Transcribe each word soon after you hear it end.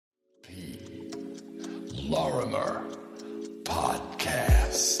Lorimer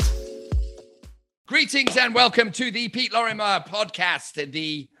Podcast. Greetings and welcome to the Pete Lorimer Podcast,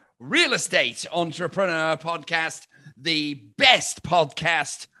 the real estate entrepreneur podcast, the best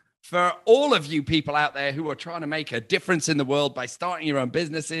podcast for all of you people out there who are trying to make a difference in the world by starting your own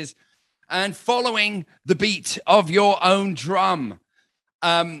businesses and following the beat of your own drum.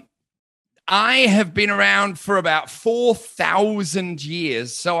 I have been around for about 4,000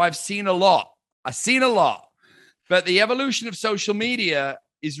 years, so I've seen a lot. But the evolution of social media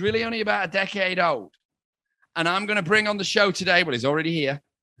is really only about a decade old. And I'm going to bring on the show today, well, he's already here.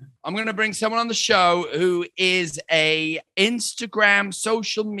 I'm going to bring someone on the show who is a Instagram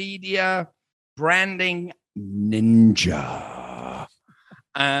social media branding ninja.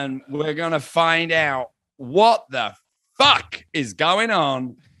 And we're going to find out what the fuck is going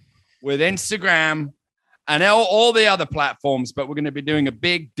on with Instagram and all the other platforms. But we're going to be doing a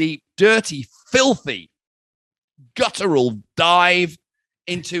big, deep, dirty, filthy, guttural dive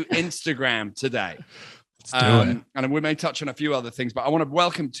into Instagram today. Let's do it. And we may touch on a few other things, but I want to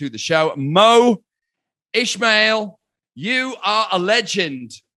welcome to the show Mo Ishmael. You are a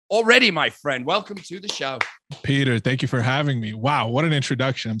legend already, my friend. Welcome to the show. Peter, thank you for having me. Wow, what an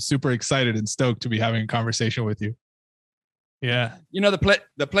introduction. I'm super excited and stoked to be having a conversation with you. Yeah. You know,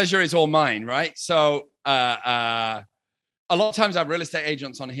 the pleasure is all mine, right? So a lot of times I have real estate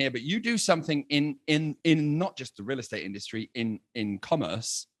agents on here, but you do something in not just the real estate industry, in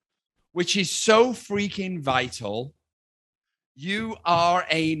commerce, which is so freaking vital. You are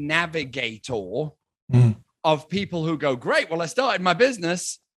a navigator of people who go, great, well, I started my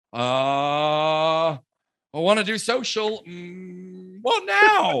business. I want to do social. What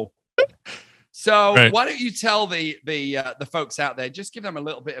now? So right. Why don't you tell the folks out there, just give them a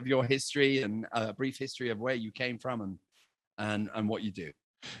little bit of your history and a brief history of where you came from and what you do.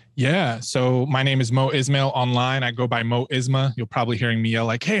 Yeah. So my name is Mo Ismail online. I go by Mo Isma. You'll probably hearing me yell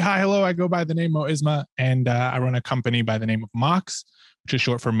like, hey, hi, hello. I go by the name Mo Isma. And I run a company by the name of Mox, which is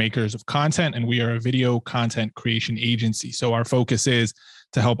short for Makers of Content. And we are a video content creation agency. So our focus is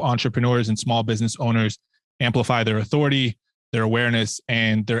to help entrepreneurs and small business owners amplify their authority, their awareness,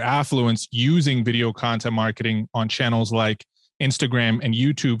 and their affluence using video content marketing on channels like Instagram and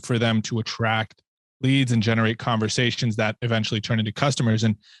YouTube for them to attract leads and generate conversations that eventually turn into customers.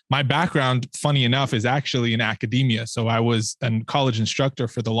 And my background, funny enough, is actually in academia. So I was a college instructor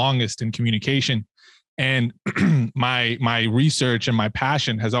for the longest in communication. And my research and my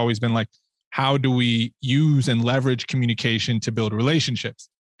passion has always been like, how do we use and leverage communication to build relationships?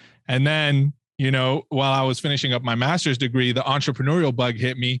 And then, you know, while I was finishing up my master's degree, the entrepreneurial bug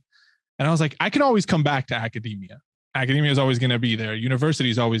hit me. And I was like, I can always come back to academia. Academia is always going to be there. University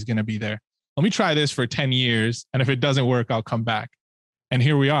is always going to be there. Let me try this for 10 years. And if it doesn't work, I'll come back. And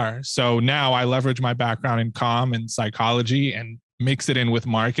here we are. So now I leverage my background in comm and psychology and mix it in with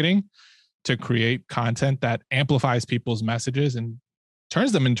marketing to create content that amplifies people's messages and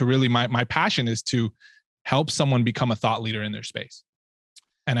turns them into really my passion is to help someone become a thought leader in their space.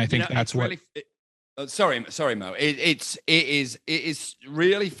 And I think that's what. Really, sorry, Mo. It is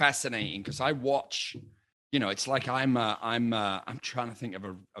really fascinating because I watch. You know, it's like I'm trying to think of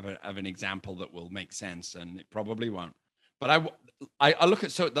an example that will make sense, and it probably won't. But I look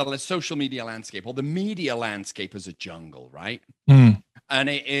at the social media landscape or the media landscape as a jungle, right? And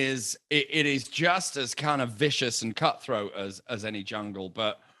it is just as kind of vicious and cutthroat as any jungle.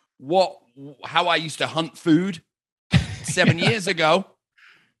 But how I used to hunt food 7 years ago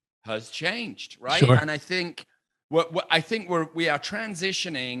has changed, right? Sure. And I think we are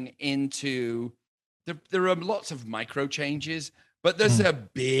transitioning into. There are lots of micro changes, but there's a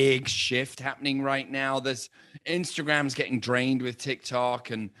big shift happening right now. Instagram's getting drained with TikTok,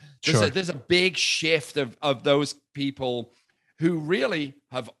 and there's a big shift of those people who really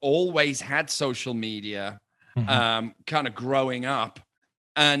have always had social media, kind of growing up.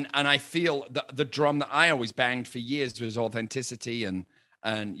 And I feel the drum that I always banged for years was authenticity, and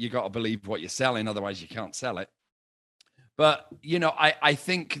you got to believe what you're selling, otherwise you can't sell it. But, you know, I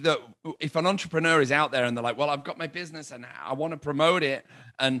think that if an entrepreneur is out there and they're like, well, I've got my business and I want to promote it,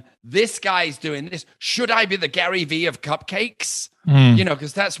 and this guy's doing this, should I be the Gary Vee of cupcakes? You know,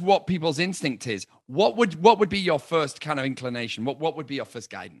 because that's what people's instinct is. What would be your first kind of inclination? What would be your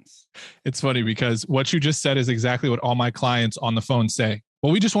first guidance? It's funny because what you just said is exactly what all my clients on the phone say.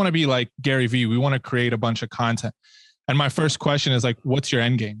 Well, we just want to be like Gary Vee. We want to create a bunch of content. And my first question is like, what's your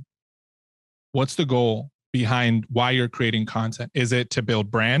end game? What's the goal behind why you're creating content? Is it to build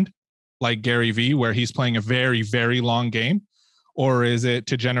brand like Gary Vee, where he's playing a very, very long game? Or is it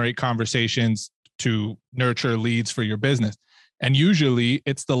to generate conversations to nurture leads for your business? And usually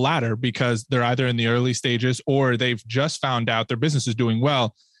it's the latter because they're either in the early stages or they've just found out their business is doing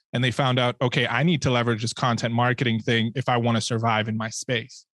well. And they found out, okay, I need to leverage this content marketing thing if I want to survive in my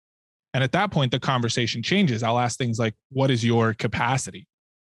space. And at that point, the conversation changes. I'll ask things like, what is your capacity?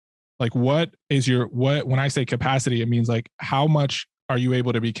 Like, what, when I say capacity, it means like, how much are you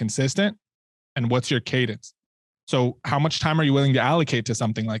able to be consistent? And what's your cadence? So how much time are you willing to allocate to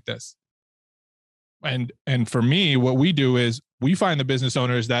something like this? And for me, what we do is we find the business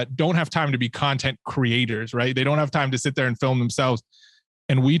owners that don't have time to be content creators, right? They don't have time to sit there and film themselves.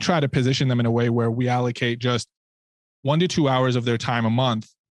 And we try to position them in a way where we allocate just 1 to 2 hours of their time a month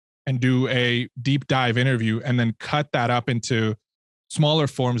and do a deep dive interview and then cut that up into smaller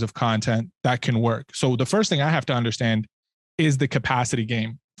forms of content that can work. So the first thing I have to understand is the capacity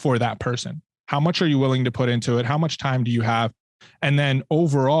game for that person. How much are you willing to put into it? How much time do you have? And then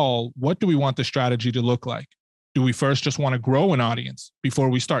overall, what do we want the strategy to look like? Do we first just want to grow an audience before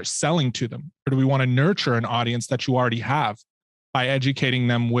we start selling to them? Or do we want to nurture an audience that you already have by educating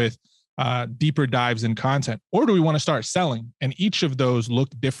them with deeper dives in content? Or do we want to start selling? And each of those look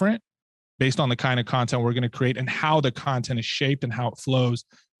different based on the kind of content we're going to create and how the content is shaped and how it flows,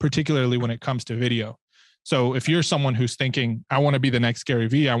 particularly when it comes to video. So if you're someone who's thinking, I want to be the next Gary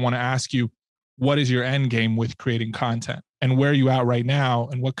Vee, I want to ask you, what is your end game with creating content? And where are you at right now?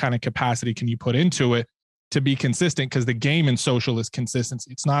 And what kind of capacity can you put into it to be consistent? Because the game in social is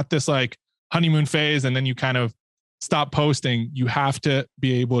consistency. It's not this like honeymoon phase and then you kind of stop posting. You have to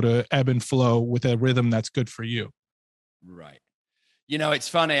be able to ebb and flow with a rhythm that's good for you. Right. You know, it's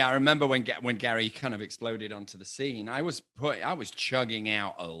funny. I remember when Gary kind of exploded onto the scene, I was chugging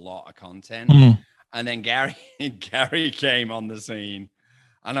out a lot of content. And then Gary came on the scene.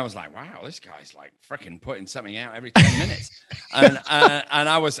 And I was like, wow, this guy's like freaking putting something out every 10 minutes. And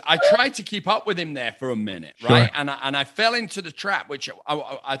I tried to keep up with him there for a minute, right? Sure. And I fell into the trap, which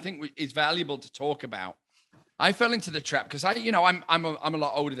I think is valuable to talk about. I fell into the trap because I'm a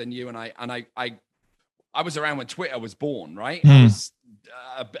lot older than you, and I was around when Twitter was born, right? I was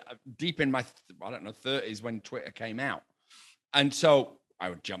deep in my 30s when Twitter came out, and so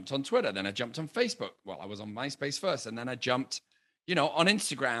I jumped on Twitter, then I jumped on Facebook. Well, I was on MySpace first, and then I jumped, on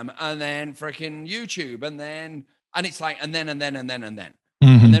Instagram, and then freaking YouTube, and it's like, and then.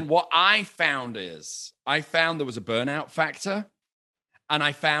 Mm-hmm. And then what I found there was a burnout factor. And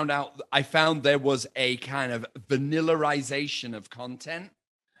I found there was a kind of vanillaization of content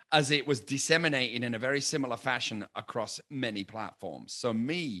as it was disseminated in a very similar fashion across many platforms. So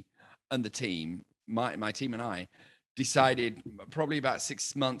me and the team, my team and I decided probably about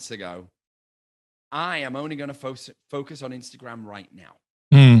 6 months ago, I am only going to focus on Instagram right now.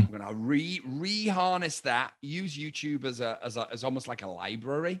 I'm going to re-harness that, use YouTube as almost like a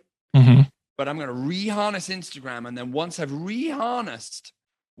library. Mm-hmm. But I'm going to re-harness Instagram. And then once I've re-harnessed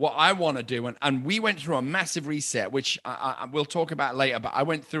what I want to do, and we went through a massive reset, which I will talk about later, but I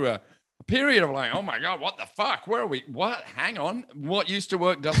went through a period of like, oh my God, what the fuck? Where are we? What? Hang on. What used to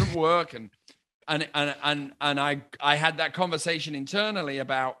work doesn't work. And I had that conversation internally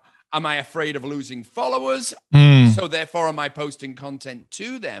about, am I afraid of losing followers? So therefore, am I posting content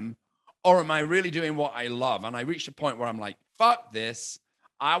to them? Or am I really doing what I love? And I reached a point where I'm like, fuck this.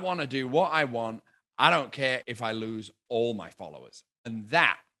 I want to do what I want. I don't care if I lose all my followers. And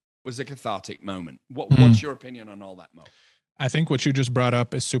that was a cathartic moment. What's your opinion on all that, Mo? I think what you just brought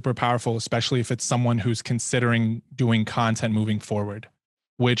up is super powerful, especially if it's someone who's considering doing content moving forward,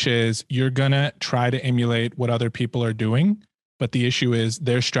 which is you're going to try to emulate what other people are doing. But the issue is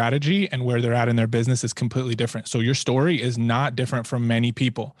their strategy and where they're at in their business is completely different. So your story is not different from many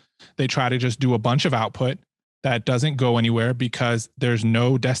people. They try to just do a bunch of output that doesn't go anywhere because there's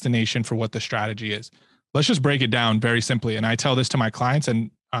no destination for what the strategy is. Let's just break it down very simply. And I tell this to my clients, and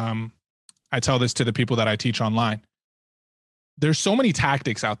I tell this to the people that I teach online. There's so many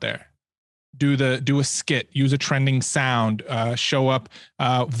tactics out there. Do a skit, use a trending sound, show up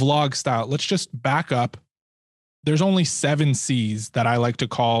vlog style. Let's just back up. There's only 7 C's that I like to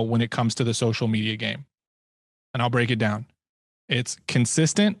call when it comes to the social media game. And I'll break it down. It's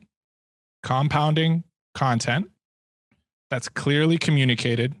consistent, compounding content that's clearly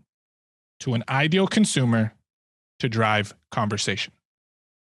communicated to an ideal consumer to drive conversation.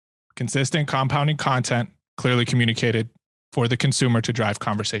 Consistent, compounding content clearly communicated for the consumer to drive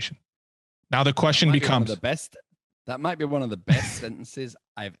conversation. Now the question becomes... That might be one of the best sentences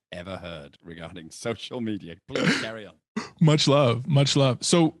I've ever heard regarding social media. Please carry on. Much love, much love.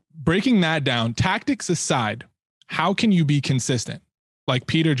 So breaking that down, tactics aside, how can you be consistent? Like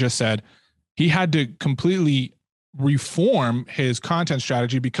Peter just said, he had to completely reform his content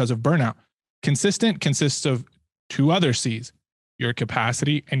strategy because of burnout. Consistent consists of 2 other C's: your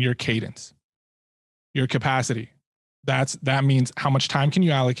capacity, and your cadence. Your capacity. That means how much time can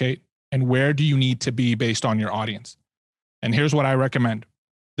you allocate and where do you need to be based on your audience. And here's what I recommend.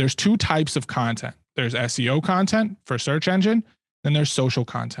 There's two types of content. There's SEO content for search engine, then there's social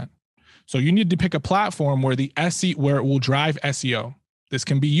content. So you need to pick a platform where where it will drive SEO. This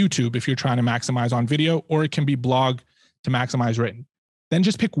can be YouTube if you're trying to maximize on video, or it can be blog to maximize written. Then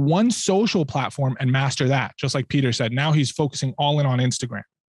just pick one social platform and master that. Just like Peter said, now he's focusing all in on Instagram.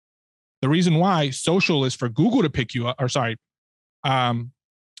 The reason why social is for Google to pick you up, SEO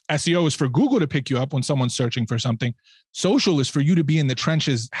is for Google to pick you up when someone's searching for something. Social is for you to be in the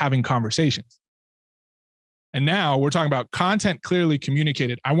trenches having conversations. And now we're talking about content clearly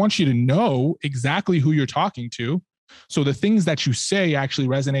communicated. I want you to know exactly who you're talking to, so the things that you say actually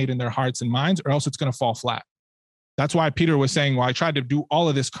resonate in their hearts and minds, or else it's going to fall flat. That's why Peter was saying, well, I tried to do all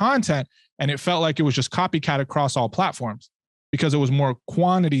of this content and it felt like it was just copycat across all platforms, because it was more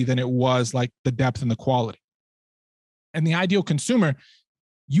quantity than it was like the depth and the quality. And the ideal consumer,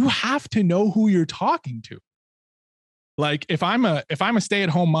 you have to know who you're talking to. Like if I'm a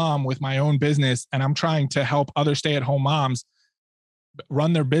stay-at-home mom with my own business and I'm trying to help other stay-at-home moms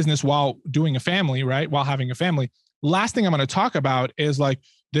run their business while doing a family, right? While having a family, last thing I'm going to talk about is like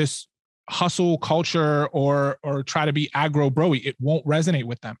this hustle culture or try to be aggro broy. It won't resonate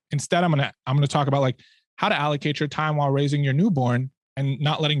with them. Instead, I'm going to talk about like how to allocate your time while raising your newborn and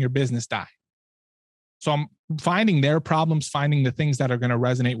not letting your business die. So I'm finding their problems, finding the things that are going to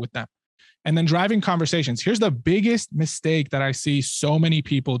resonate with them, and then driving conversations. Here's the biggest mistake that I see so many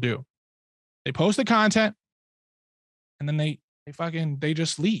people do. They post the content and then they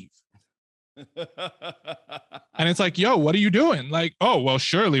just leave. And it's like, yo, what are you doing? Like, oh, well,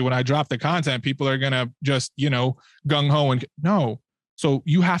 surely when I drop the content, people are going to just, gung ho and no. So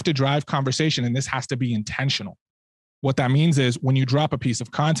you have to drive conversation, and this has to be intentional. What that means is when you drop a piece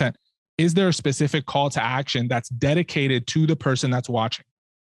of content, is there a specific call to action that's dedicated to the person that's watching?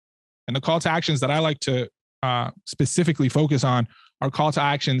 And the call to actions that I like to specifically focus on are call to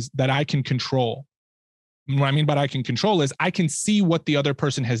actions that I can control. And what I mean by I can control is I can see what the other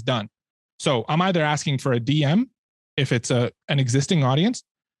person has done. So I'm either asking for a DM if it's an existing audience,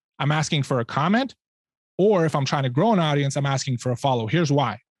 I'm asking for a comment, or if I'm trying to grow an audience, I'm asking for a follow. Here's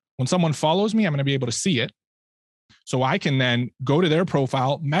why. When someone follows me, I'm going to be able to see it. So I can then go to their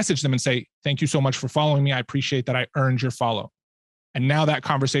profile, message them and say, thank you so much for following me. I appreciate that I earned your follow. And now that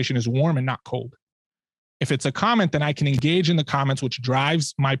conversation is warm and not cold. If it's a comment, then I can engage in the comments, which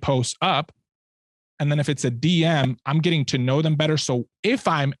drives my posts up. And then if it's a DM, I'm getting to know them better. So if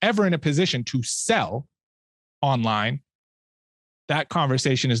I'm ever in a position to sell online, that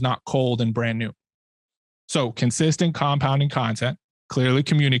conversation is not cold and brand new. So consistent compounding content, clearly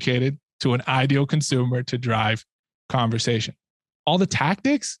communicated to an ideal consumer to drive conversation. All the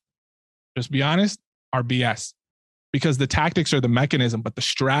tactics, just be honest, are BS, because the tactics are the mechanism, but the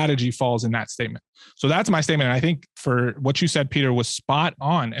strategy falls in that statement. So that's my statement. And I think for what you said, Peter, was spot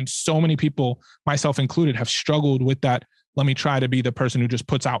on. And so many people, myself included, have struggled with that. Let me try to be the person who just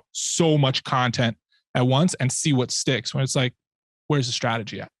puts out so much content at once and see what sticks. When it's like, where's the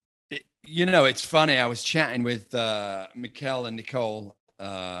strategy at? It's funny. I was chatting with Mikkel and Nicole.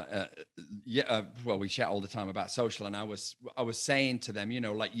 We chat all the time about social, and I was saying to them,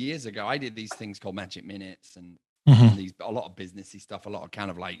 like years ago, I did these things called Magic Minutes and a lot of businessy stuff, a lot of kind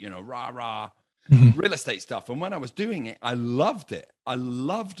of like, rah real estate stuff. And when I was doing it, I loved it.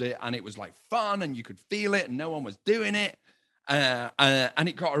 And it was like fun, and you could feel it, and no one was doing it. And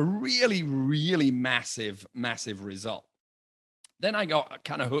it got a really, really massive result. Then I got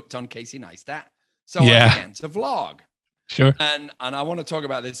kind of hooked on Casey Neistat. So I began to vlog. Sure. And I want to talk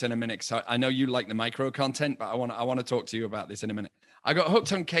about this in a minute. So I know you like the micro content, but I want to talk to you about this in a minute. I got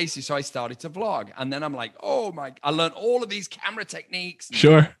hooked on Casey, so I started to vlog. And then I'm like, I learned all of these camera techniques.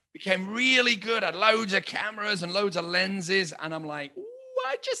 Sure. Became really good. I had loads of cameras and loads of lenses. And I'm like,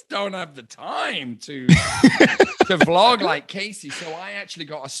 I just don't have the time to vlog like Casey. So I actually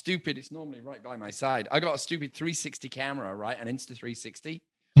got it's normally right by my side. I got a stupid 360 camera, right? An Insta360.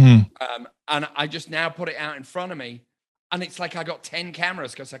 And I just now put it out in front of me. And it's like I got 10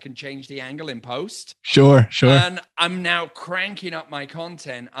 cameras because I can change the angle in post. Sure. And I'm now cranking up my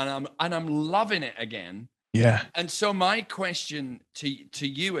content, and I'm loving it again. Yeah. And so my question to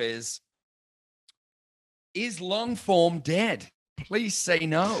you is long form dead? Please say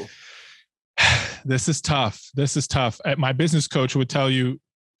no. This is tough. My business coach would tell you,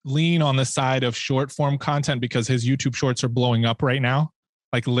 lean on the side of short form content, because his YouTube shorts are blowing up right now,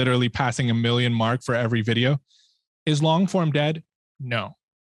 like literally passing 1 million mark for every video. Is long form dead? No,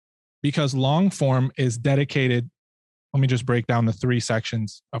 because long form is dedicated let me just break down the 3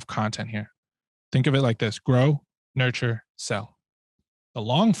 sections of content here. Think of it like this: grow, nurture, sell. The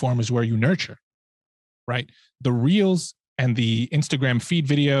long form is where you nurture, right? The reels and the Instagram feed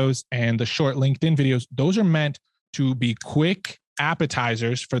videos and the short LinkedIn videos, those are meant to be quick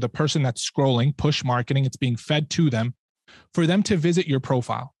appetizers for the person that's scrolling, push marketing. It's being fed to them for them to visit your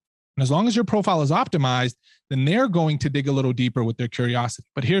profile. And as long as your profile is optimized, then they're going to dig a little deeper with their curiosity.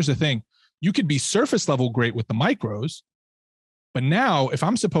 But here's the thing: you could be surface level great with the micros, but now if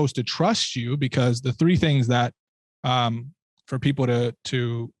I'm supposed to trust you, because the 3 things that for people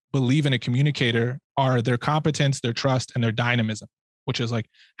to believe in a communicator are their competence, their trust, and their dynamism, which is like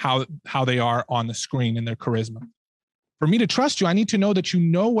how they are on the screen and their charisma. For me to trust you, I need to know that you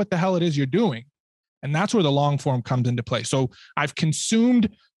know what the hell it is you're doing. And that's where the long form comes into play. So I've consumed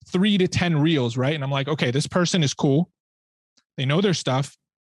 3 to 10 reels, right? And I'm like, okay, this person is cool. They know their stuff.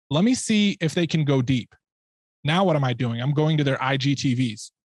 Let me see if they can go deep. Now, what am I doing? I'm going to their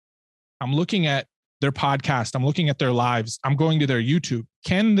IGTVs. I'm looking at their podcast. I'm looking at their lives. I'm going to their YouTube.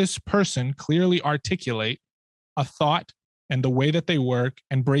 Can this person clearly articulate a thought and the way that they work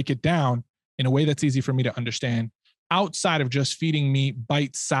and break it down in a way that's easy for me to understand outside of just feeding me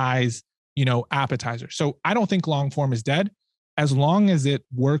bite-size, appetizers? So I don't think long form is dead as long as it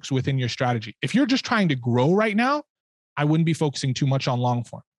works within your strategy. If you're just trying to grow right now, I wouldn't be focusing too much on long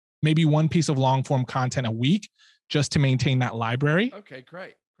form. Maybe one piece of long form content a week just to maintain that library. Okay,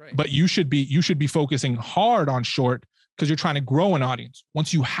 great. But you should be focusing hard on short because you're trying to grow an audience.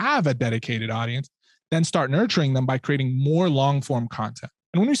 Once you have a dedicated audience, then start nurturing them by creating more long form content.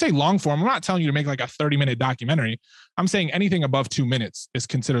 And when we say long form, I'm not telling you to make like a 30-minute documentary. I'm saying anything above 2 minutes is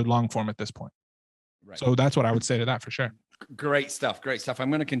considered long form at this point. Right. So that's what I would say to that for sure. Great stuff. I'm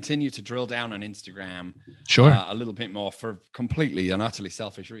going to continue to drill down on Instagram a little bit more for completely and utterly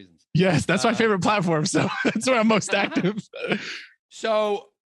selfish reasons. Yes, that's my favorite platform. So that's where I'm most active. So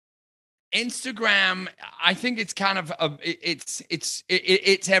Instagram, I think it's kind of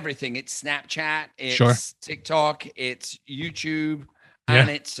it's everything. It's Snapchat, it's TikTok, it's YouTube, and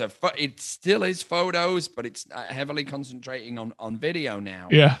it still is photos, but it's heavily concentrating on video now.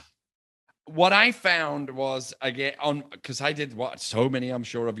 Yeah. What I found was, again, because I did what so many, I'm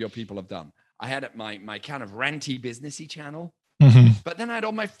sure, of your people have done. I had my kind of ranty businessy channel, but then I had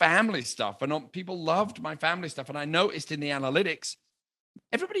all my family stuff, and people loved my family stuff. And I noticed in the analytics,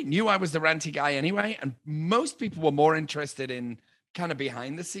 everybody knew I was the ranty guy anyway, and most people were more interested in kind of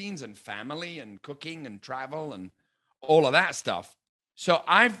behind the scenes and family and cooking and travel and all of that stuff. So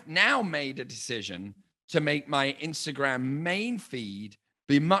I've now made a decision to make my Instagram main feed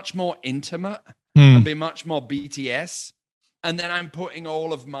be much more intimate and be much more BTS. And then I'm putting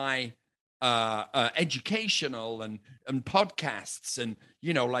all of my educational and podcasts and,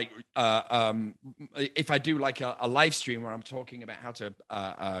 if I do like a live stream where I'm talking about how to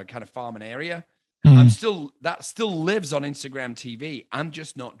kind of farm an area, that still lives on Instagram TV. I'm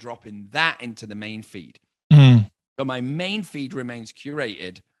just not dropping that into the main feed. So my main feed remains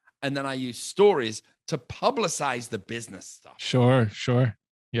curated. And then I use stories to publicize the business stuff. Sure.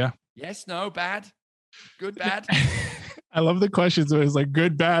 Yeah. Yes, no, bad, good, bad. I love the questions where it's like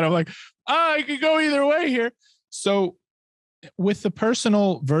good, bad. I'm like, I could go either way here. So with the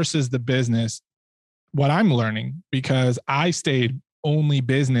personal versus the business, what I'm learning, because I stayed only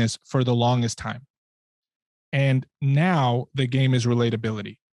business for the longest time. And now the game is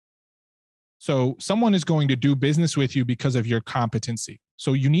relatability. So someone is going to do business with you because of your competency.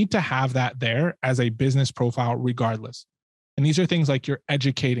 So you need to have that there as a business profile regardless. And these are things like you're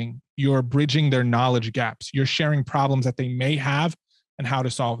educating, you're bridging their knowledge gaps, you're sharing problems that they may have and how to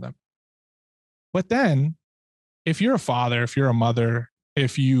solve them. But then if you're a father, if you're a mother,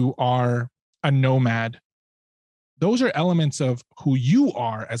 if you are a nomad, those are elements of who you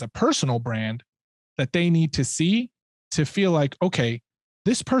are as a personal brand that they need to see to feel like, okay,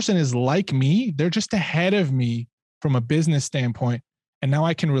 this person is like me. They're just ahead of me from a business standpoint. And now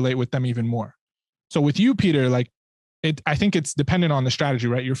I can relate with them even more. So with you, Peter, I think it's dependent on the strategy,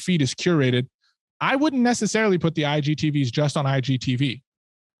 right? Your feed is curated. I wouldn't necessarily put the IGTVs just on IGTV,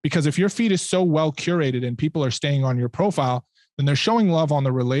 because if your feed is so well curated and people are staying on your profile, then they're showing love on the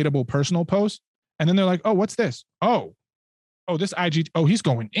relatable personal posts. And then they're like, oh, what's this? Oh, this he's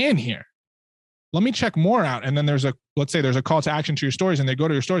going in here. Let me check more out. And then let's say there's a call to action to your stories and they go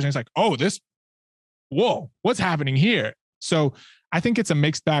to your stories and it's like, whoa, what's happening here? So I think it's a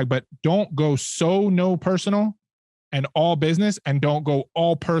mixed bag, but don't go so no personal and all business, and don't go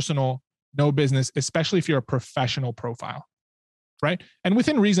all personal, no business, especially if you're a professional profile, right? And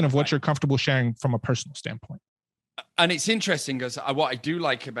within reason of what you're comfortable sharing from a personal standpoint. And it's interesting because what I do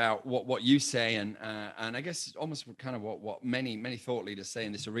like about what you say, and I guess almost kind of what many thought leaders say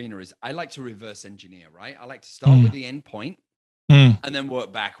in this arena is, I like to reverse engineer, right? I like to start with the end point and then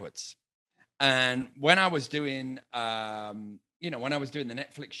work backwards. And when I was doing, when I was doing the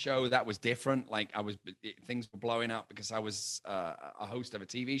Netflix show, that was different. Like things were blowing up because I was a host of a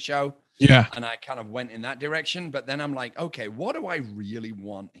TV show. Yeah. And I kind of went in that direction. But then I'm like, okay, what do I really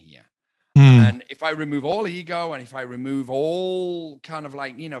want here? And if I remove all ego and if I remove all kind of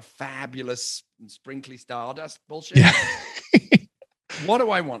like, fabulous and sprinkly stardust bullshit, what do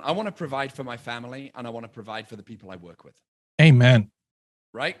I want? I want to provide for my family and I want to provide for the people I work with. Amen.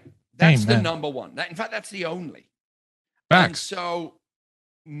 Right? That's the number one. In fact, that's the only. Facts. And so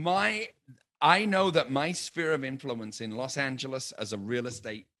I know that my sphere of influence in Los Angeles as a real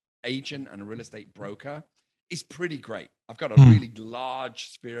estate agent and a real estate broker is pretty great. I've got a really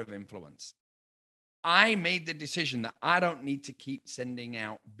large sphere of influence. I made the decision that I don't need to keep sending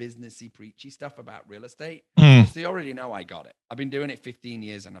out businessy, preachy stuff about real estate because they already know I got it. I've been doing it 15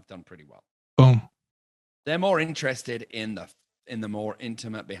 years and I've done pretty well. Boom. They're more interested in the more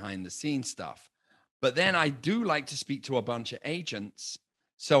intimate behind the scenes stuff. But then I do like to speak to a bunch of agents.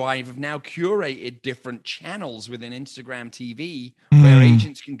 So I've now curated different channels within Instagram TV where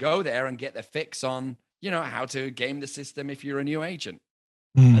agents can go there and get their fix on, how to game the system if you're a new agent.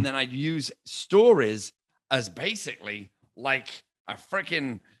 And then I'd use stories as basically like a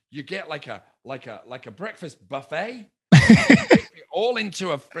freaking, you get like a breakfast buffet, all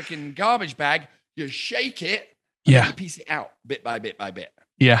into a freaking garbage bag. You shake it, and you piece it out bit by bit by bit.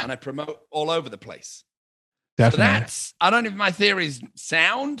 Yeah. And I promote all over the place. Definitely. So I don't know if my theories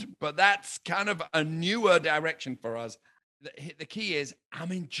sound, but that's kind of a newer direction for us. The key is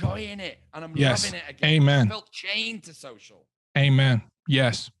I'm enjoying it and I'm loving it again. Amen. I felt chained to social. Amen.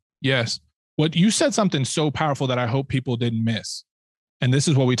 Yes. What you said something so powerful that I hope people didn't miss. And this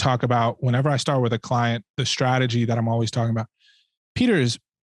is what we talk about whenever I start with a client, the strategy that I'm always talking about. Peter's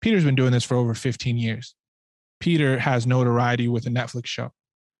been doing this for over 15 years. Peter has notoriety with a Netflix show.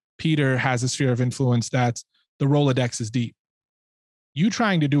 Peter has a sphere of influence that's the Rolodex is deep. You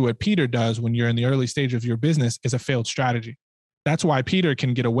trying to do what Peter does when you're in the early stage of your business is a failed strategy. That's why Peter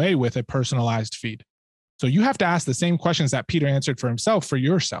can get away with a personalized feed. So you have to ask the same questions that Peter answered for himself for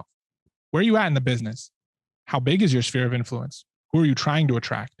yourself. Where are you at in the business? How big is your sphere of influence? Who are you trying to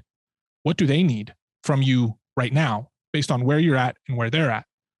attract? What do they need from you right now based on where you're at and where they're at?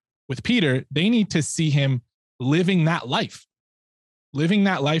 With Peter, they need to see him living that life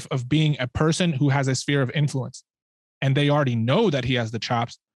of being a person who has a sphere of influence. And they already know that he has the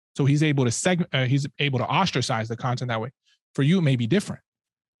chops. So he's able to ostracize the content that way. For you, it may be different.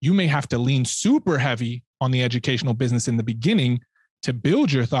 You may have to lean super heavy on the educational business in the beginning to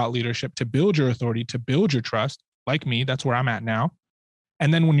build your thought leadership, to build your authority, to build your trust. Like me, that's where I'm at now.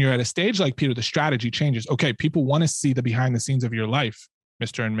 And then when you're at a stage like Peter, the strategy changes. Okay, people want to see the behind the scenes of your life,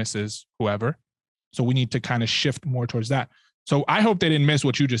 Mr. and Mrs. whoever. So we need to kind of shift more towards that. So I hope they didn't miss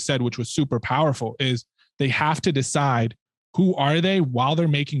what you just said, which was super powerful, is they have to decide who are they while they're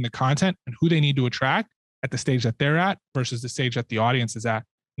making the content and who they need to attract at the stage that they're at versus the stage that the audience is at,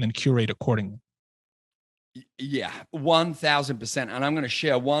 and then curate accordingly. Yeah, 1000%. And I'm going to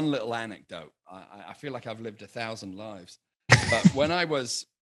share one little anecdote. I feel like I've lived 1,000 lives. But when I was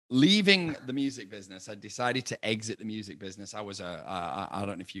leaving the music business, I decided to exit the music business. I was I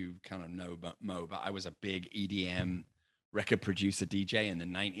don't know if you kind of know Mo, but I was a big EDM record producer DJ in the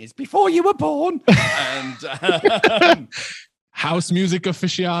 90s before you were born. And house music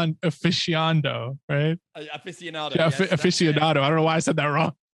aficionado, right? Aficionado. Yeah, yes, aficionado. I don't know why I said that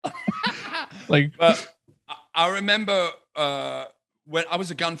wrong. But I remember when I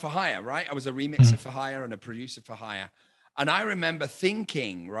was a gun for hire, right? I was a remixer for hire and a producer for hire. And I remember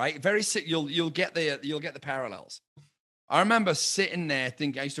thinking, right, you'll get the parallels. I remember sitting there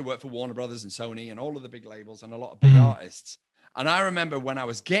thinking, I used to work for Warner Brothers and Sony and all of the big labels and a lot of big artists. And I remember when I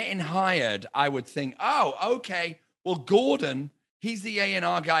was getting hired, I would think, oh, okay, well, Gordon, he's the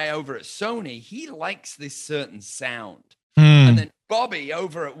A&R guy over at Sony. He likes this certain sound. And then Bobby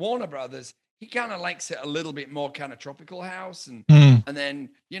over at Warner Brothers, he kind of likes it a little bit more kind of tropical house. And then,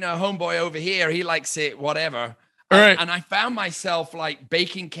 homeboy over here, he likes it, whatever. And I found myself like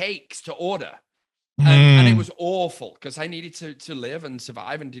baking cakes to order. And it was awful because I needed to live and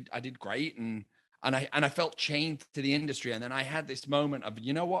survive, and I did great. And I felt chained to the industry. And then I had this moment of,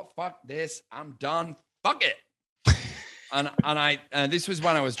 you know what? Fuck this. I'm done. Fuck it. And this was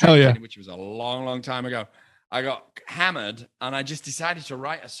when I was drinking, which was a long, long time ago. I got hammered and I just decided to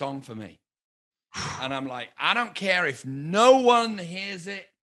write a song for me. And I'm like, I don't care if no one hears it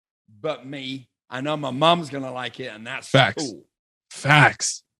but me. I know my mom's going to like it, and that's Facts. cool.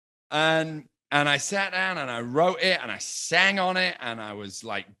 Facts. And I sat down and I wrote it and I sang on it. And I was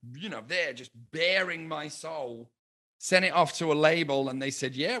like, there just bearing my soul, sent it off to a label. And they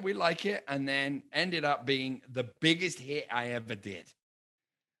said, yeah, we like it. And then ended up being the biggest hit I ever did.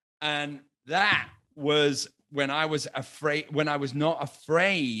 And that was when I was not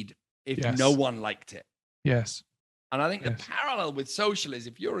afraid if no one liked it. Yes. And I think the parallel with social is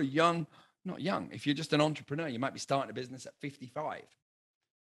if you're if you're just an entrepreneur, you might be starting a business at 55.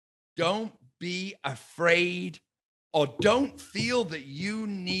 Don't be afraid or don't feel that you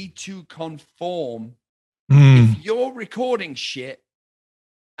need to conform. If you're recording shit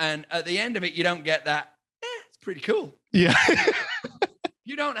and at the end of it, you don't get that, it's pretty cool. Yeah.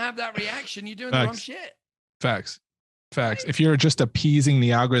 You don't have that reaction. You're doing the wrong shit. Facts. If you're just appeasing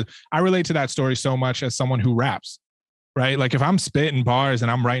the algorithm, I relate to that story so much as someone who raps, right? Like if I'm spitting bars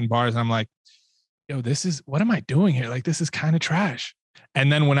and I'm writing bars, and I'm like, yo, what am I doing here? Like, this is kind of trash.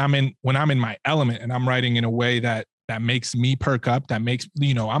 And then when I'm in my element and I'm writing in a way that makes me perk up, that makes,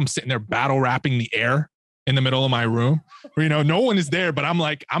 I'm sitting there battle rapping the air in the middle of my room where, no one is there, but I'm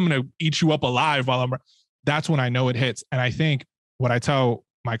like, I'm going to eat you up alive that's when I know it hits. And I think what I tell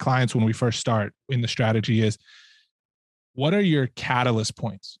my clients when we first start in the strategy is, what are your catalyst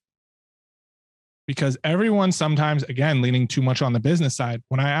points? Because everyone sometimes, again, leaning too much on the business side,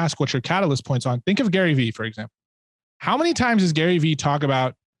 when I ask what your catalyst points on, think of Gary Vee, for example. How many times does Gary Vee talk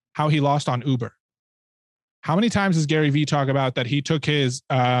about how he lost on Uber? How many times does Gary Vee talk about that he took his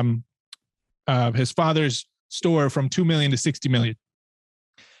father's store from 2 million to 60 million?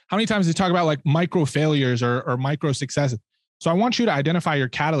 How many times does he talk about like micro failures or micro successes? So I want you to identify your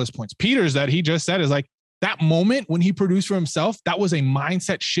catalyst points. Peter's that he just said is like that moment when he produced for himself, that was a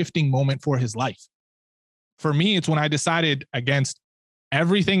mindset shifting moment for his life. For me, it's when I decided against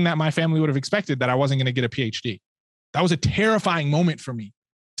everything that my family would have expected that I wasn't going to get a PhD. That was a terrifying moment for me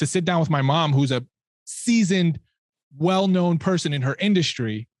to sit down with my mom, who's a seasoned, well-known person in her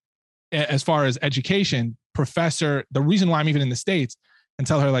industry, as far as education, professor, the reason why I'm even in the States, and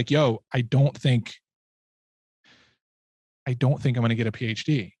tell her like, yo, I don't think I'm going to get a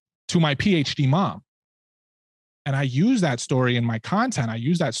PhD, to my PhD mom. And I use that story in my content. I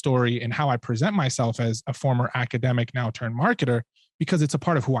use that story in how I present myself as a former academic, now turned marketer, because it's a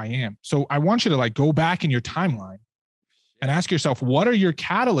part of who I am. So I want you to like go back in your timeline and ask yourself, what are your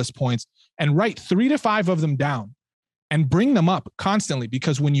catalyst points, and write 3 to 5 of them down and bring them up constantly.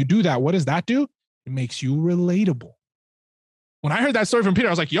 Because when you do that, what does that do? It makes you relatable. When I heard that story from Peter, I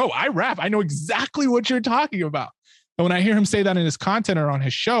was like, yo, I rap. I know exactly what you're talking about. And when I hear him say that in his content or on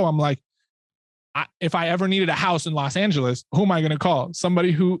his show, I'm like, if I ever needed a house in Los Angeles, who am I going to call?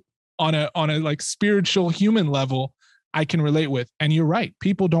 Somebody who on a like spiritual human level, I can relate with. And you're right.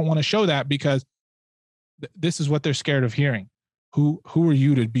 People don't want to show that because this is what they're scared of hearing. Who are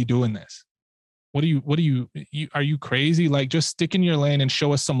you to be doing this? Are you crazy? Like, just stick in your lane and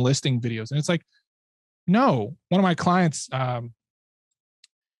show us some listing videos. And it's like, no. One of my clients,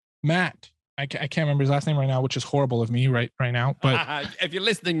 Matt, I can't remember his last name right now, which is horrible of me right now. But if you're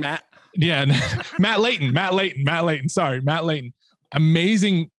listening, Matt. Yeah, Matt Layton. Sorry, Matt Layton.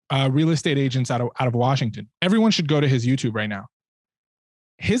 Amazing real estate agents out of Washington. Everyone should go to his YouTube right now.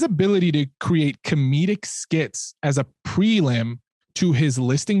 His ability to create comedic skits as a prelim to his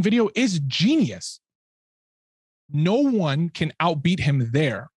listing video is genius. No one can outbeat him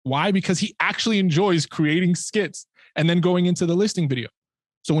there. Why? Because he actually enjoys creating skits and then going into the listing video.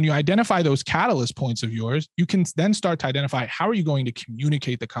 So when you identify those catalyst points of yours, you can then start to identify how are you going to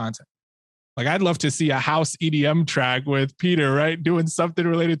communicate the content. Like, I'd love to see a house EDM track with Peter, right? Doing something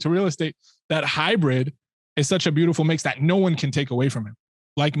related to real estate. That hybrid is such a beautiful mix that no one can take away from him.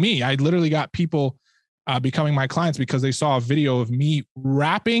 Like me, I literally got people becoming my clients because they saw a video of me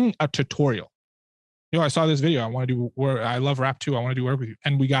rapping a tutorial. I saw this video. I want to do work. I love rap too. I want to do work with you.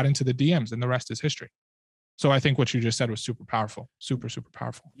 And we got into the DMs and the rest is history. So I think what you just said was super powerful, super, super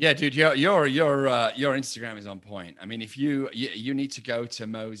powerful. Yeah, dude, your Instagram is on point. I mean, if you need to go to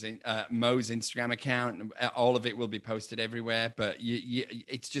Mo's Instagram account, and all of it will be posted everywhere. But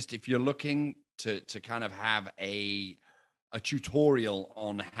it's just, if you're looking to kind of have a tutorial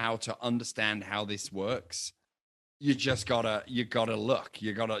on how to understand how this works, you gotta look.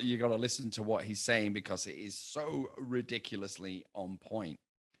 You gotta listen to what he's saying, because it is so ridiculously on point.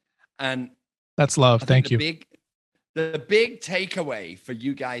 And that's love. Thank you. The big takeaway for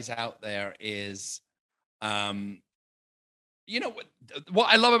you guys out there is, what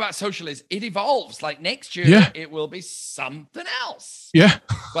I love about social is it evolves. Like next year, it will be something else. Yeah.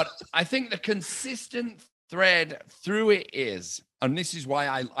 But I think the consistent thread through it is and this is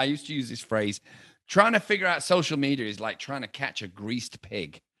why I used to use this phrase, trying to figure out social media is like trying to catch a greased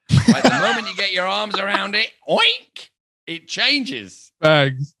pig. Right? The moment you get your arms around it, oink, it changes.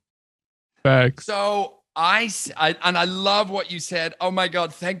 Facts. So I love what you said. Oh my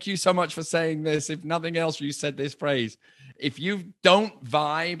God, thank you so much for saying this. If nothing else, you said this phrase. If you don't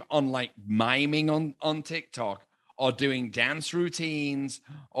vibe on like miming on TikTok or doing dance routines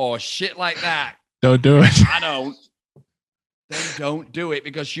or shit like that, don't do it. I don't. Then don't do it,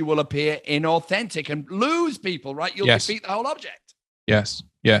 because you will appear inauthentic and lose people, right? You'll defeat the whole object. Yes.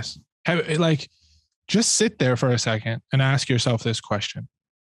 Just sit there for a second and ask yourself this question.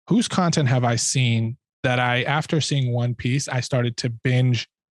 Whose content have I seen that after seeing one piece, I started to binge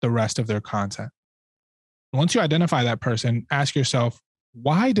the rest of their content? Once you identify that person, ask yourself,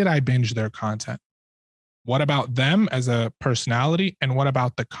 why did I binge their content? What about them as a personality? And what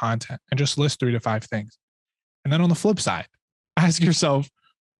about the content? And just list 3 to 5 things. And then on the flip side, ask yourself,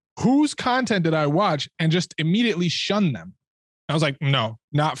 whose content did I watch and just immediately shun them? I was like, no,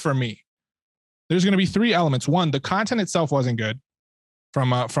 not for me. There's going to be 3 elements. 1, the content itself wasn't good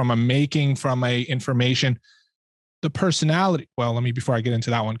from a information. The personality, well, before I get into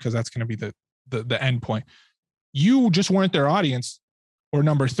that one, because that's going to be the end point. You just weren't their audience. Or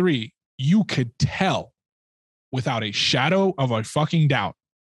number 3, you could tell without a shadow of a fucking doubt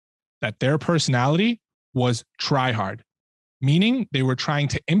that their personality was try hard. Meaning they were trying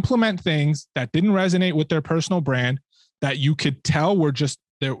to implement things that didn't resonate with their personal brand, that you could tell were just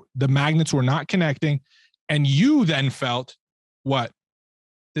the magnets were not connecting. And you then felt, what?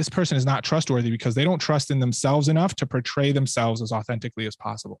 This person is not trustworthy because they don't trust in themselves enough to portray themselves as authentically as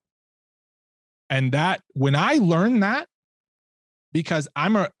possible. And that, when I learned that, because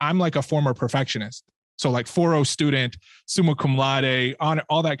I'm like a former perfectionist. So like 4.0 student, summa cum laude, on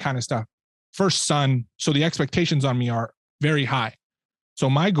all that kind of stuff. First son. So the expectations on me are very high. So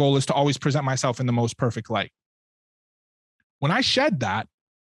my goal is to always present myself in the most perfect light. When I shed that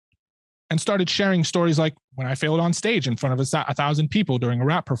and started sharing stories like when I failed on stage in front of 1,000 people during a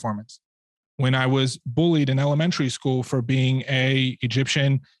rap performance, when I was bullied in elementary school for being a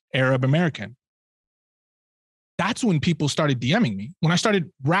Egyptian Arab American, that's when people started DMing me, when I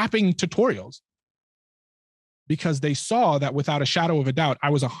started rapping tutorials, because they saw that without a shadow of a doubt,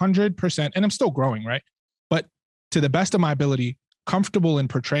 I was 100%, and I'm still growing, right? But to the best of my ability, comfortable in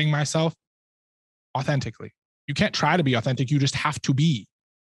portraying myself authentically. You can't try to be authentic. You just have to be,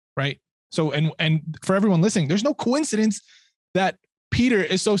 right? So, and for everyone listening, there's no coincidence that Peter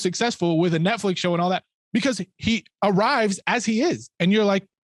is so successful with a Netflix show and all that, because he arrives as he is. And you're like,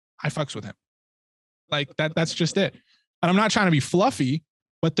 I fucks with him. Like that's just it. And I'm not trying to be fluffy,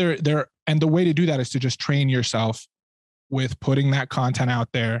 but and the way to do that is to just train yourself with putting that content out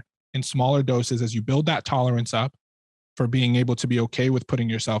there in smaller doses. As you build that tolerance up for being able to be okay with putting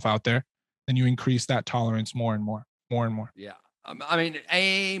yourself out there, then you increase that tolerance more and more. Yeah. I mean,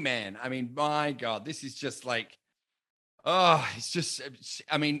 amen. I mean, my God, this is just like, oh, it's just,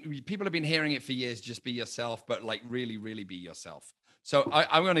 I mean, people have been hearing it for years, just be yourself, but like really, really be yourself. So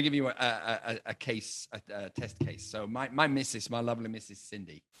I'm going to give you a case, a test case. So my missus, my lovely Mrs.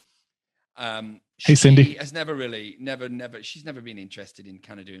 Cindy. Hey, Cindy. She has never, she's never been interested in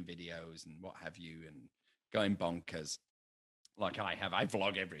kind of doing videos and what have you and going bonkers like I have. I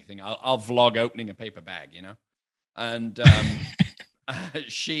vlog everything. I'll vlog opening a paper bag, you know? And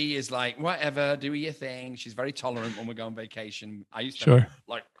she is like, whatever, do your thing. She's very tolerant when we go on vacation. I used to have,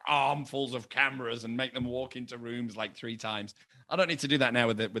 like armfuls of cameras and make them walk into rooms like 3 times. I don't need to do that now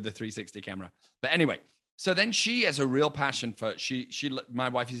with the 360 camera. But anyway, so then she has a real passion for my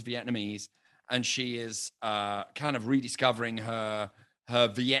wife is Vietnamese, and she is kind of rediscovering her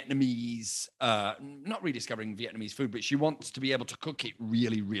Vietnamese, not rediscovering Vietnamese food, but she wants to be able to cook it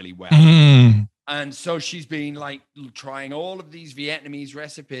really, really well. And so she's been like trying all of these Vietnamese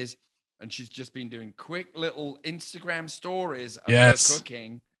recipes, and she's just been doing quick little Instagram stories of her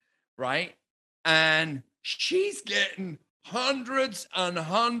cooking, right? And she's getting hundreds and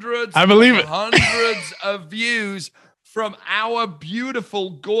hundreds, hundreds of views from our beautiful,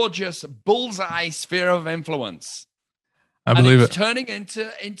 gorgeous bullseye sphere of influence. I believe it's turning into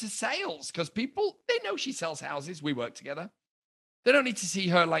sales, because people, they know she sells houses. We work together. They don't need to see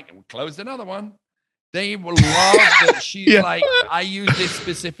her like, we closed another one. They will love that she's like, I use this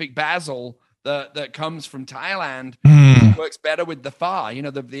specific basil that comes from Thailand. It works better with the pho, you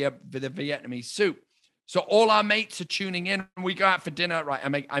know, the Vietnamese soup. So all our mates are tuning in. We go out for dinner,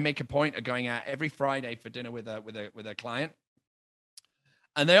 right? I make a point of going out every Friday for dinner with a client.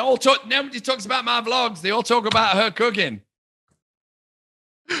 And they all talk, nobody talks about my vlogs. They all talk about her cooking.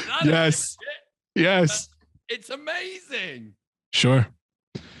 Yes. It's amazing. Sure.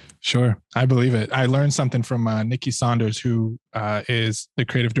 Sure. I believe it. I learned something from Nikki Saunders, who is the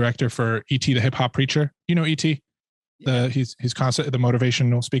creative director for E.T. the Hip Hop Preacher. You know E.T.? Yeah. He's constant, the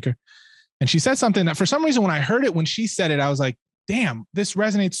motivational speaker. And she said something that for some reason, when I heard it, when she said it, I was like, damn, this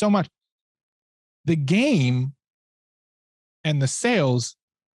resonates so much. The game and the sales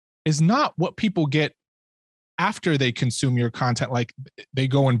is not what people get after they consume your content. Like they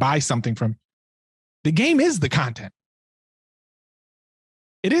go and buy something from. The game is the content.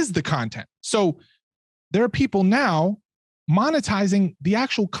 It is the content. So there are people now monetizing the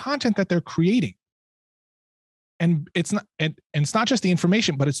actual content that they're creating. And it's not just the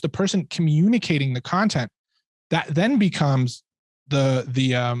information, but it's the person communicating the content that then becomes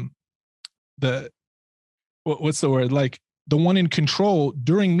the what's the word? Like the one in control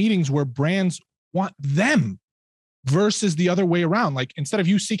during meetings where brands want them versus the other way around. Like instead of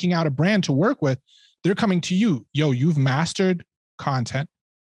you seeking out a brand to work with, they're coming to you. Yo, you've mastered content.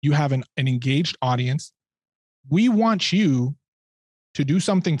 You have an engaged audience. We want you to do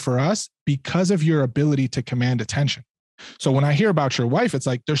something for us because of your ability to command attention. So when I hear about your wife, it's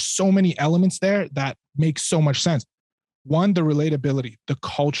like there's so many elements there that make so much sense. One, the relatability, the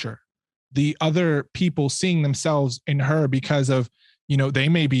culture, the other people seeing themselves in her because of, they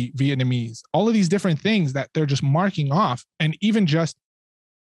may be Vietnamese, all of these different things that they're just marking off. And even just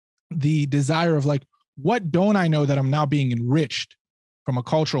the desire of like, what don't I know that I'm now being enriched from a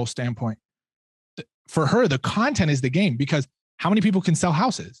cultural standpoint? For her, the content is the game, because how many people can sell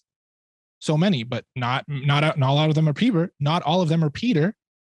houses? So many, but not all of them are Peter. Not all of them are Peter.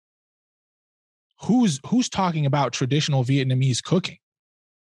 Who's talking about traditional Vietnamese cooking?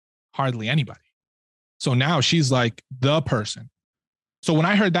 Hardly anybody. So now she's like the person. So when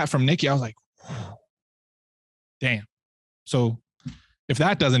I heard that from Nikki, I was like, damn. So if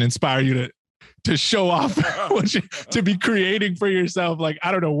that doesn't inspire you to show off to be creating for yourself, like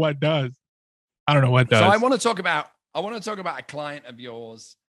I don't know what does. So I want to talk about a client of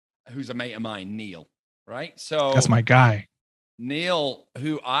yours who's a mate of mine, Neil, right? So that's my guy. Neil,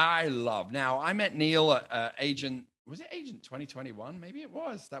 who I love. Now, I met Neil at Agent 2021? Maybe it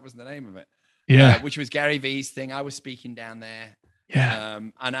was. That was the name of it. Yeah. Which was Gary Vee's thing. I was speaking down there. Yeah.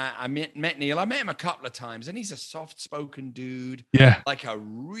 And I met Neil. I met him a couple of times, and he's a soft-spoken dude. Yeah. Like a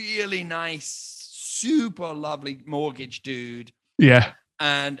really nice, super lovely mortgage dude. Yeah.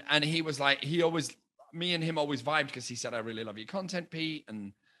 And he was like, me and him always vibed because he said, I really love your content, Pete.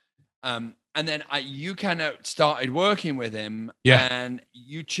 And then you kind of started working with him, and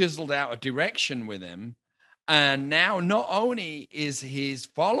you chiseled out a direction with him. And now not only is his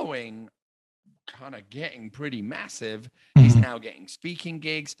following kind of getting pretty massive, he's now getting speaking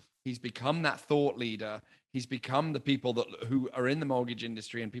gigs. He's become that thought leader. He's become the people who are in the mortgage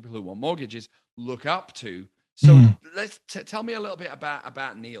industry and people who want mortgages look up to. So let's tell me a little bit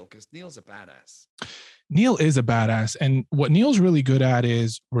about Neil, because Neil's a badass. Neil is a badass. And what Neil's really good at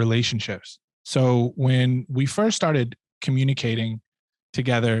is relationships. So when we first started communicating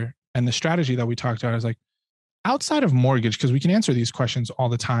together, and the strategy that we talked about, I was like, outside of mortgage, because we can answer these questions all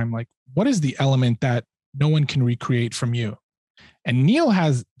the time, like what is the element that no one can recreate from you? And Neil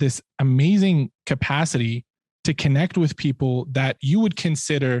has this amazing capacity to connect with people that you would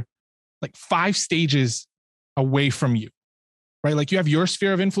consider like 5 stages away from you, right? Like you have your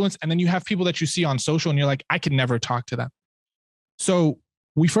sphere of influence, and then you have people that you see on social and you're like, I could never talk to them. So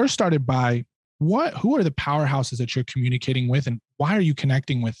we first started by who are the powerhouses that you're communicating with, and why are you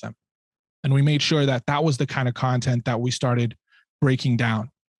connecting with them? And we made sure that was the kind of content that we started breaking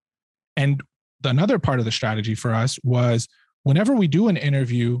down. And another part of the strategy for us was, whenever we do an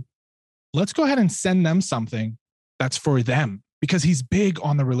interview, let's go ahead and send them something that's for them, because he's big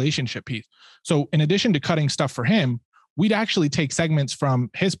on the relationship piece. So in addition to cutting stuff for him, we'd actually take segments from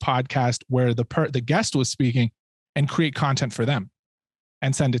his podcast where the guest was speaking and create content for them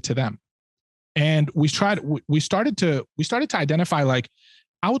and send it to them. And we started to identify, like,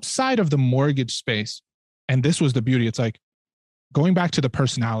 outside of the mortgage space, and this was the beauty, it's like going back to the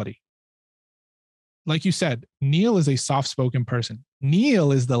personality. Like you said, Neil is a soft-spoken person.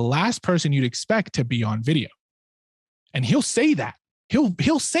 Neil is the last person you'd expect to be on video. And he'll say that.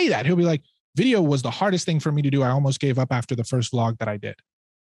 He'll say that. He'll be like, video was the hardest thing for me to do. I almost gave up after the first vlog that I did.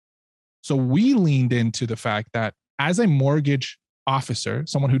 So we leaned into the fact that as a mortgage officer,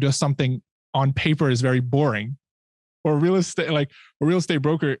 someone who does something on paper is very boring, or a real estate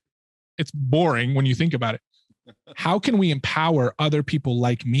broker, it's boring when you think about it. How can we empower other people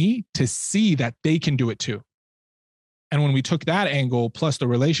like me to see that they can do it too? And when we took that angle plus the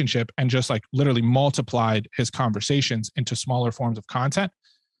relationship and just like literally multiplied his conversations into smaller forms of content,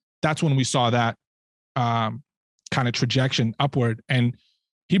 that's when we saw that kind of trajectory upward. And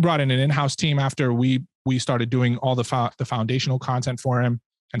he brought in an in-house team after we started doing all the foundational content for him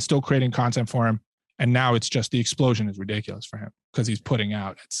and still creating content for him. And now it's just the explosion is ridiculous for him because he's putting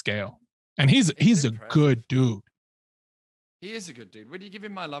out at scale. And he's a good dude. He is a good dude. Would you give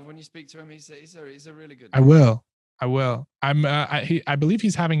him my love when you speak to him? He's a really good dude. I will. I believe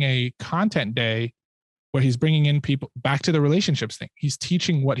he's having a content day where he's bringing in people back to the relationships thing. He's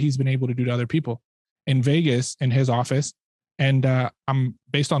teaching what he's been able to do to other people in Vegas in his office. And I'm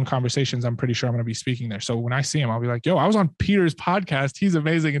based on conversations, I'm pretty sure I'm going to be speaking there. So when I see him, I'll be like, yo, I was on Peter's podcast. He's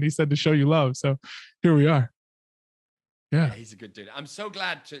amazing. And he said to show you love. So here we are. Yeah. He's a good dude. I'm so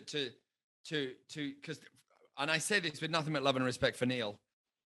glad to because, and I say this with nothing but love and respect for Neil.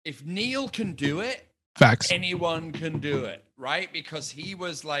 If Neil can do it, facts, anyone can do it, right? Because he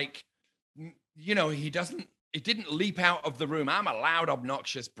was like, you know, it didn't leap out of the room. I'm a loud,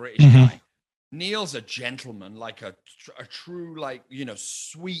 obnoxious British guy. Neil's a gentleman, like a true, like, you know,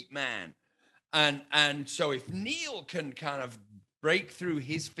 sweet man. And so if Neil can kind of break through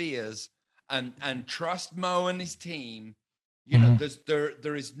his fears and trust Mo and his team, you know,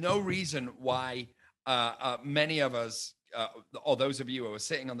 there is no reason why many of us, or those of you who are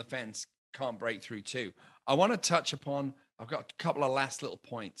sitting on the fence, can't break through too. I want to touch upon, I've got a couple of last little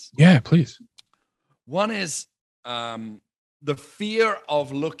points. Yeah, please. One is the fear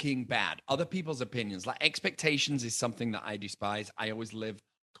of looking bad, other people's opinions. Like expectations is something that I despise. I always live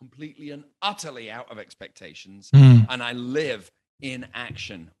completely and utterly out of expectations. And I live in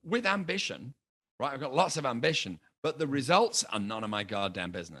action with ambition, right? I've got lots of ambition, but the results are none of my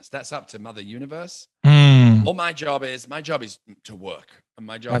goddamn business. That's up to Mother Universe. All my job is to work, and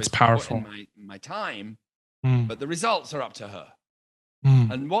my job is powerful. To put in my time, but the results are up to her.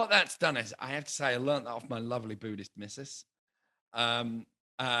 And what that's done is, I have to say, I learned that off my lovely Buddhist missus. Now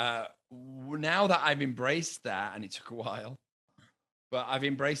that I've embraced that, and it took a while, but I've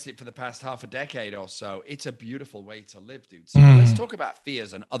embraced it for the past half a decade or so, it's a beautiful way to live, dude. So let's talk about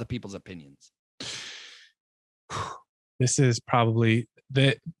fears and other people's opinions. This is probably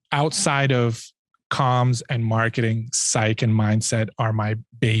the outside of comms and marketing, psych and mindset are my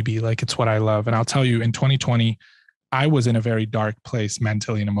baby. Like, it's what I love. And I'll tell you, in 2020, I was in a very dark place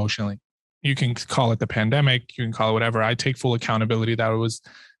mentally and emotionally. You can call it the pandemic, you can call it whatever. I take full accountability that it was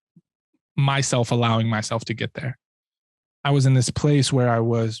myself allowing myself to get there. I was in this place where I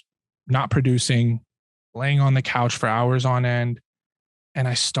was not producing, laying on the couch for hours on end. And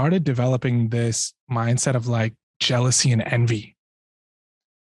I started developing this mindset of like jealousy and envy,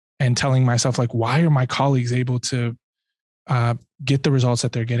 and telling myself, like, why are my colleagues able to get the results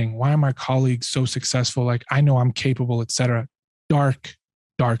that they're getting? Why are my colleagues so successful? Like, I know I'm capable, etc. Dark,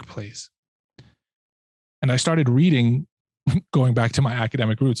 dark place. And I started reading, going back to my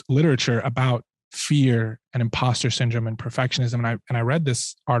academic roots, literature about fear and imposter syndrome and perfectionism. And I read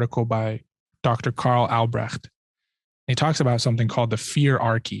this article by Dr. Carl Albrecht. He talks about something called the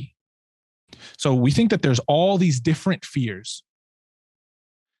feararchy. So we think that there's all these different fears.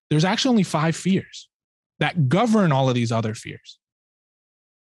 There's actually only 5 fears that govern all of these other fears.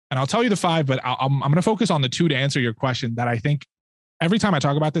 And I'll tell you the 5, but I'm going to focus on the 2 to answer your question that I think every time I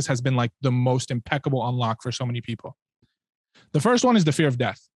talk about this has been like the most impeccable unlock for so many people. The first one is the fear of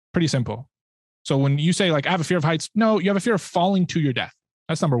death. Pretty simple. So when you say like, I have a fear of heights, no, you have a fear of falling to your death.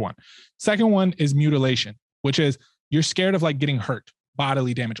 That's number 1. Second one is mutilation, which is you're scared of like getting hurt,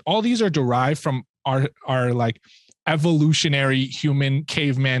 bodily damage. All these are derived from our like evolutionary human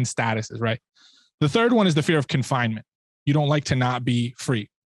caveman statuses, right? The third one is the fear of confinement. You don't like to not be free.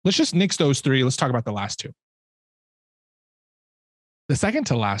 Let's just nix those 3. Let's talk about the last 2. The second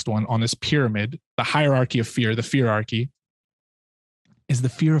to last one on this pyramid, the hierarchy of fear, the feararchy, is the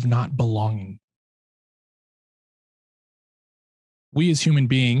fear of not belonging. We as human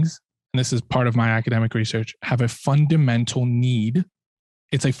beings, and this is part of my academic research, have a fundamental need.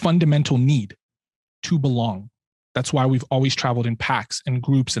 It's a fundamental need to belong. That's why we've always traveled in packs and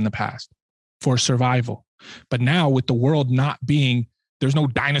groups in the past, for survival. But now with the world not being, there's no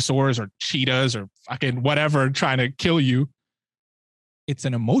dinosaurs or cheetahs or fucking whatever trying to kill you. It's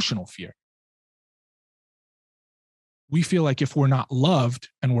an emotional fear. We feel like if we're not loved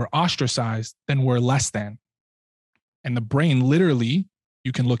and we're ostracized, then we're less than. And the brain literally,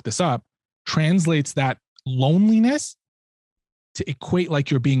 you can look this up, translates that loneliness to equate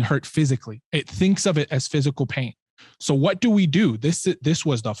like you're being hurt physically. It thinks of it as physical pain. So what do? This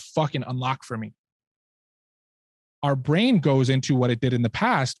was the fucking unlock for me. Our brain goes into what it did in the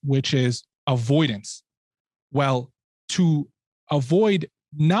past, which is avoidance. Well, to avoid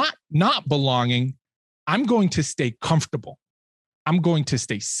not belonging, I'm going to stay comfortable. I'm going to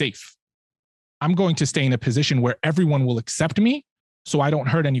stay safe. I'm going to stay in a position where everyone will accept me so I don't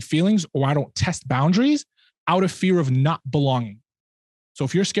hurt any feelings or I don't test boundaries out of fear of not belonging. So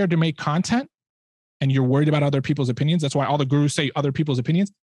if you're scared to make content and you're worried about other people's opinions, that's why all the gurus say other people's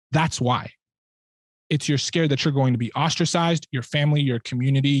opinions. That's why. It's you're scared that you're going to be ostracized, your family, your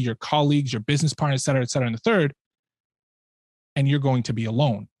community, your colleagues, your business partner, et cetera, and the third, and you're going to be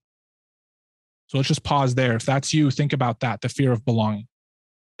alone. So let's just pause there. If that's you, think about that, the fear of belonging.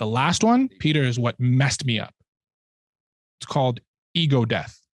 The last one, Peter, is what messed me up. It's called ego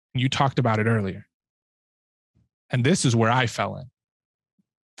death. And you talked about it earlier. And this is where I fell in.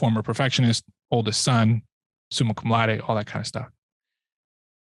 Former perfectionist, oldest son, summa cum laude, all that kind of stuff.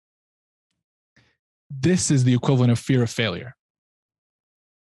 This is the equivalent of fear of failure.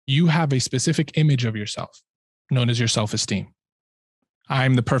 You have a specific image of yourself known as your self-esteem.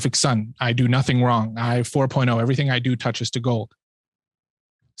 I'm the perfect son. I do nothing wrong. I 4.0. Everything I do touches to gold.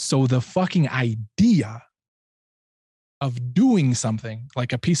 So the fucking idea of doing something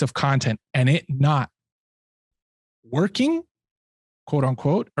like a piece of content and it not working, quote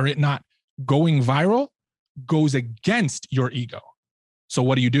unquote, or it not going viral goes against your ego. So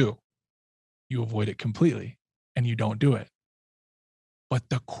what do? You avoid it completely and you don't do it. But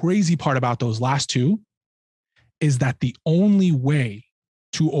the crazy part about those last two is that the only way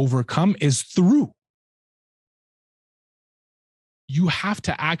to overcome is through. You have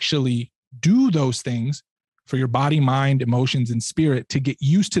to actually do those things for your body, mind, emotions, and spirit to get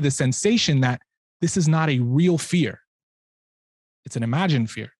used to the sensation that this is not a real fear. It's an imagined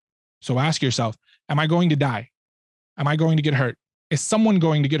fear. So ask yourself, am I going to die? Am I going to get hurt? Is someone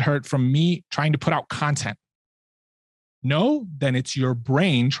going to get hurt from me trying to put out content? No, then it's your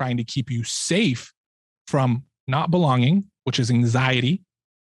brain trying to keep you safe from not belonging, which is anxiety,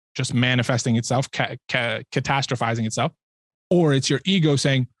 just manifesting itself, catastrophizing itself. Or it's your ego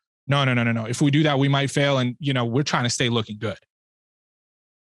saying, no. If we do that, we might fail. And, we're trying to stay looking good.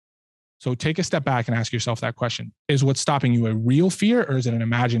 So take a step back and ask yourself that question. Is what's stopping you a real fear or is it an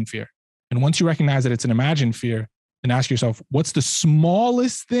imagined fear? And once you recognize that it's an imagined fear, then ask yourself, what's the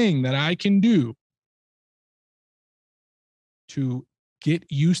smallest thing that I can do to get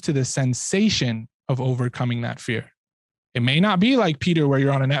used to the sensation of overcoming that fear? It may not be like Peter, where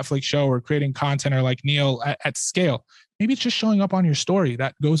you're on a Netflix show or creating content, or like Neil at scale. Maybe it's just showing up on your story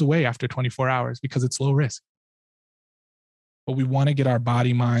that goes away after 24 hours because it's low risk. But we want to get our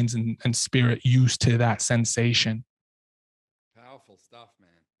body, minds, and spirit used to that sensation. Powerful stuff, man.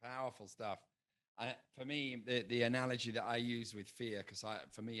 Powerful stuff. For me, the analogy that I use with fear, because I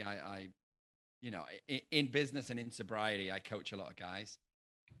in business and in sobriety, I coach a lot of guys.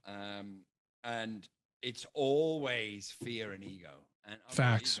 And it's always fear and ego. And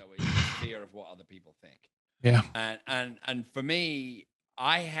facts. Ego is fear of what other people think. Yeah. And for me,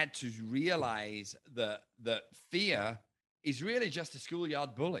 I had to realize that fear is really just a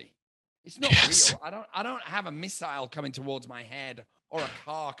schoolyard bully. It's not real. I don't have a missile coming towards my head or a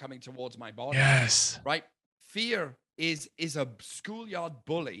car coming towards my body. Yes. Right? Fear is a schoolyard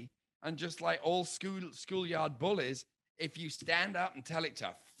bully. And just like all schoolyard bullies, if you stand up and tell it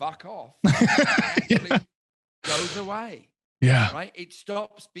to fuck off, it actually goes away. Yeah. Right? It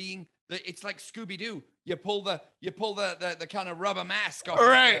stops being it's like Scooby-Doo. You pull the kind of rubber mask off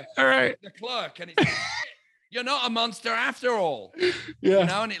the clerk, and it's you're not a monster after all.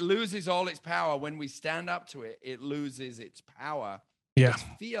 Yeah. And it loses all its power. When we stand up to it, it loses its power. Yeah. Because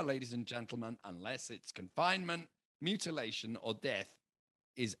fear, ladies and gentlemen, unless it's confinement, mutilation, or death,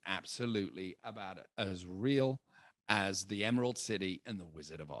 is absolutely about as real as the Emerald City and the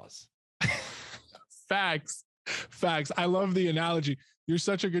Wizard of Oz. Facts. I love the analogy. You're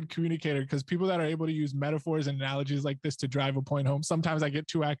such a good communicator, because people that are able to use metaphors and analogies like this to drive a point home, sometimes I get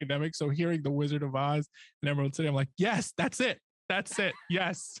too academic. So hearing the Wizard of Oz and Emerald City, I'm like, yes, that's it.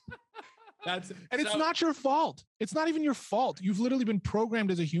 Yes. And it's not your fault. It's not even your fault. You've literally been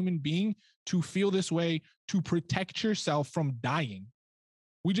programmed as a human being to feel this way, to protect yourself from dying.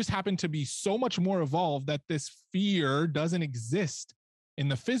 We just happen to be so much more evolved that this fear doesn't exist in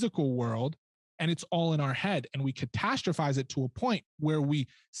the physical world, and it's all in our head, and we catastrophize it to a point where we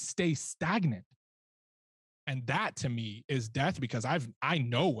stay stagnant. And that to me is death, because I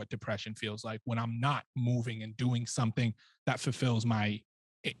know what depression feels like when I'm not moving and doing something that fulfills my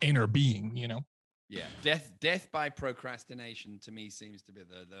inner being, Yeah. Death by procrastination to me seems to be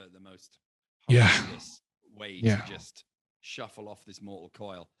the most way to just shuffle off this mortal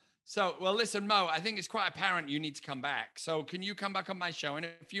coil. So, well, listen, Mo, I think it's quite apparent you need to come back. So can you come back on my show in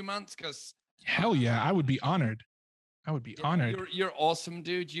a few months? Because hell yeah, I would be honored. Honored. You're awesome,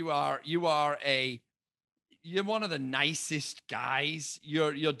 dude. You are you're one of the nicest guys.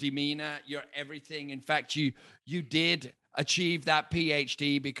 Your demeanor, your everything. In fact, you did achieve that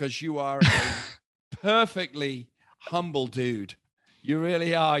PhD because you are a perfectly humble dude. You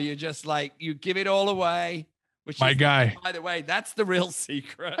really are. You're just like, you give it all away. Which my guy. By the way, that's the real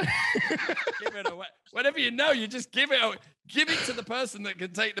secret. Give it away. Whatever you know, you just give it away. Give it to the person that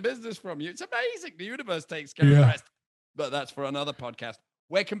can take the business from you. It's amazing. The universe takes care of the rest. But that's for another podcast.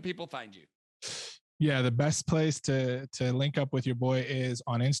 Where can people find you? Yeah, the best place to link up with your boy is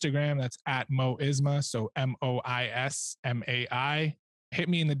on Instagram. That's at Mo Isma. So MOISMAI. Hit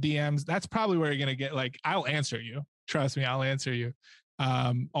me in the DMs. That's probably where you're gonna get, like, I'll answer you. Trust me, I'll answer you.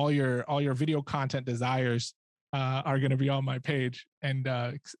 All your video content desires are going to be on my page. And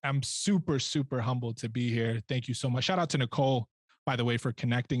I'm super, super humbled to be here. Thank you so much. Shout out to Nicole, by the way, for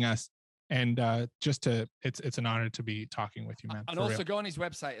connecting us. And it's an honor to be talking with you, man. And also go on his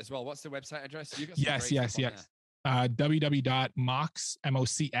website as well. What's the website address? You got yes.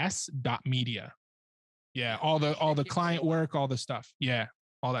 www.mocs.media. Yeah, all the client work, all the stuff. Yeah,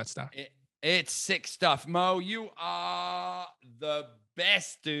 all that stuff. It's sick stuff. Mo, you are the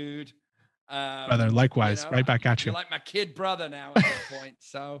best, dude. Brother, likewise, right back at you. You're like my kid brother now at this point.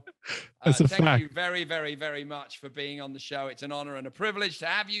 So thank you very, very, very much for being on the show. It's an honor and a privilege to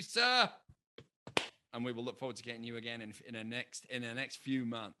have you, sir. And we will look forward to getting you again in the next few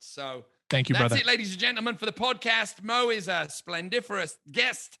months. So thank you, brother. That's it, ladies and gentlemen, for the podcast. Mo is a splendiferous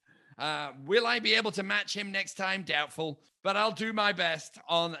guest. Will I be able to match him next time? Doubtful, but I'll do my best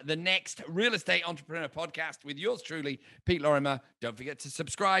on the next Real Estate Entrepreneur podcast with yours truly, Pete Lorimer. Don't forget to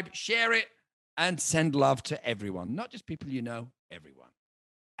subscribe, share it, and send love to everyone. Not just people you know, everyone.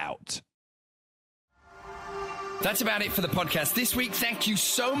 Out. That's about it for the podcast this week. Thank you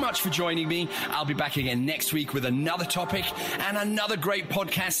so much for joining me. I'll be back again next week with another topic and another great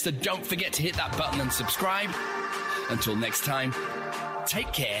podcast. So don't forget to hit that button and subscribe. Until next time,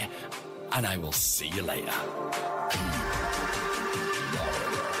 take care, and I will see you later.